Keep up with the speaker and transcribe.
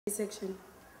Section.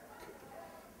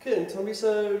 Okay, Ntombie,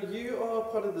 so you are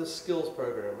part of the skills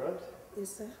program, right?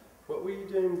 Yes, sir. What were you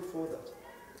doing before that?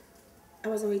 I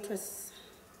was a waitress.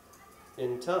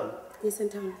 In town? Yes, in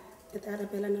town. At the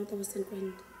Arabella, now the Western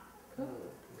Grand. Oh.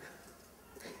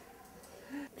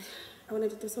 I wanted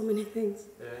to do so many things.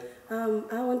 Yeah.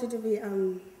 I wanted to be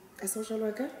a social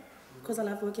worker because I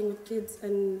love working with kids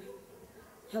and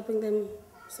helping them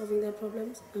solving their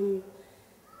problems.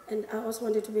 And I also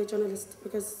wanted to be a journalist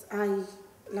because I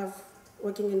love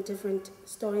working in different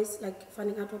stories, like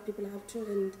finding out what people are up to,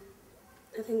 and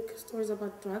I think stories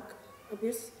about drug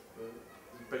abuse.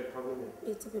 It's a big problem.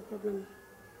 It's a big problem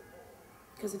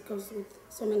because it goes with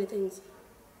so many things.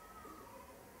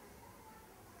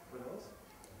 What else?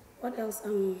 What else?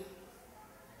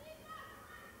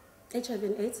 HIV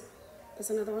and AIDS. That's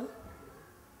another one.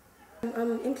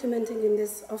 I'm implementing in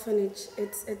this orphanage.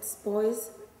 It's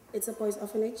boys. It's a boys'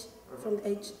 orphanage from the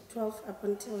age 12 up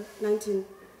until 19.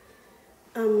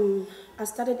 I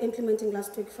started implementing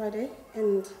last week Friday,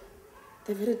 and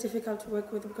they're very difficult to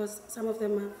work with because some of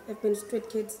them have been street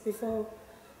kids before.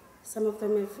 Some of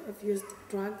them have used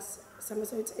drugs.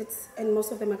 And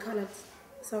most of them are colored.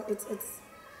 So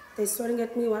they're swearing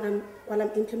at me while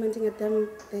I'm implementing at them.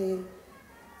 They're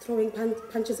throwing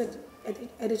punches at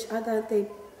each other.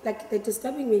 They're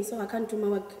disturbing me, so I can't do my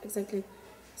work exactly.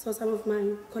 So some of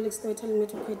my colleagues, they were telling me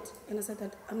to quit, and I said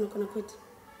that I'm not going to quit.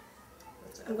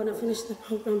 I'm going to finish the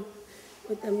program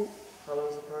with them. How long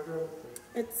is the program?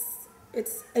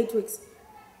 It's 8 weeks.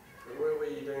 And where were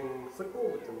you doing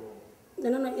football with them? Or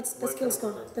No, it's the skills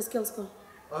score. The skills score.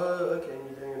 Oh, okay, and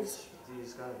you're doing it with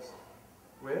these guys.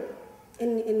 Where?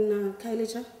 In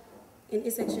Khayelitsha, in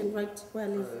East Section, right where I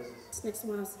live. It's next to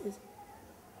my house. Yes.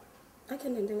 I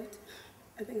can handle it.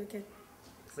 I think I can.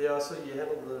 Yeah, so you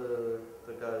handled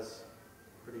the guys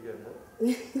pretty good,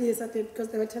 huh? Yes, I did, because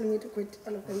they were telling me to quit,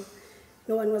 all of them.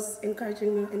 No one was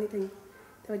encouraging me or anything.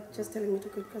 They were just telling me to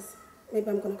quit because maybe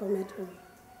I'm going to go mad, or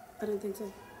I don't think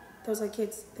so. Those are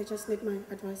kids. They just need my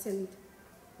advice. And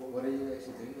what are you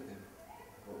actually doing with them?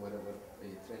 What are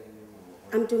you training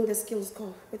them? I'm doing the skills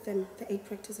core with them, the 8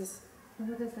 practices. And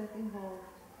what does that involve?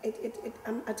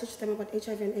 I teach them about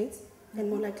HIV and AIDS, and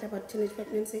more likely about teenage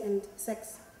pregnancy and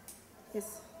sex.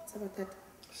 Yes, it's about that.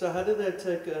 So how did they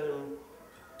take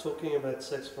talking about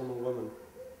sex from a woman?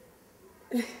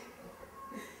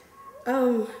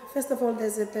 First of all,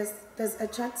 there's a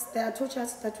chart. There are 2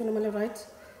 charts that we normally write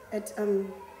at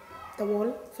the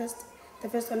wall. First, the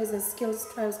first one is a skills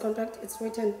trials contract. It's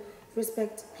written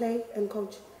respect, play, and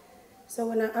coach. So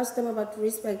when I asked them about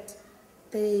respect,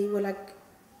 they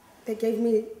gave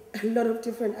me a lot of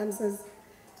different answers.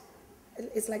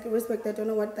 It's like respect. They don't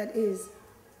know what that is.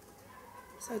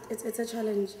 So it's a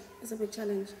challenge. It's a big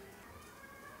challenge.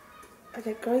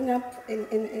 Okay, growing up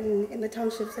in the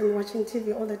townships and watching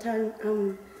TV all the time,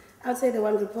 I'd say the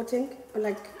one reporting,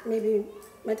 like maybe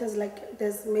matters like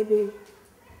there's maybe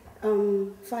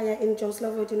fire in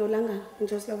Joslovo, Langa in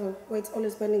Joslovo, where it's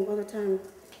always burning all the time.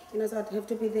 So I'd have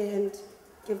to be there and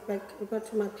give back, report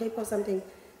to my paper or something,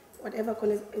 whatever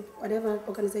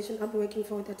organization I'll be working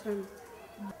for at the time.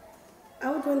 I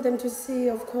would want them to see,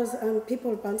 of course,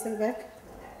 people bouncing back.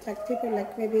 Like people,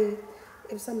 like maybe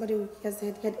if somebody has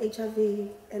had HIV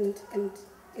and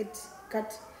it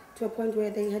got to a point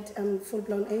where they had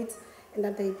full-blown AIDS, and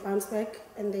that they bounce back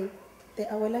and they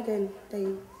are well again.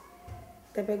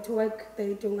 They're back to work.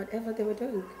 They're doing whatever they were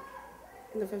doing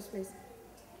in the first place.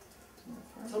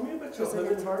 Tell me about your home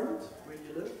environment, where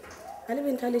you live. I live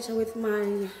in Khayelitsha with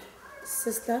my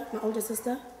sister, my older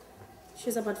sister.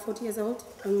 She's about 40 years old.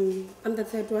 I'm the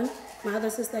 3rd one. My other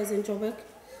sister is in Joburg.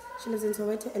 She lives in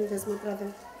Soweto, and there's my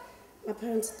brother. My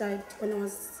parents died my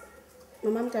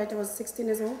mom died, I was 16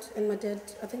 years old, and my dad,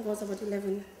 I think, was about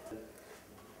 11.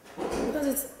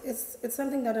 Because it's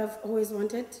something that I've always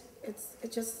wanted.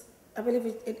 I believe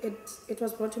it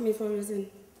was brought to me for a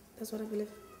reason. That's what I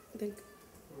believe, I think.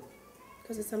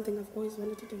 Because it's something I've always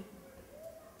wanted to do.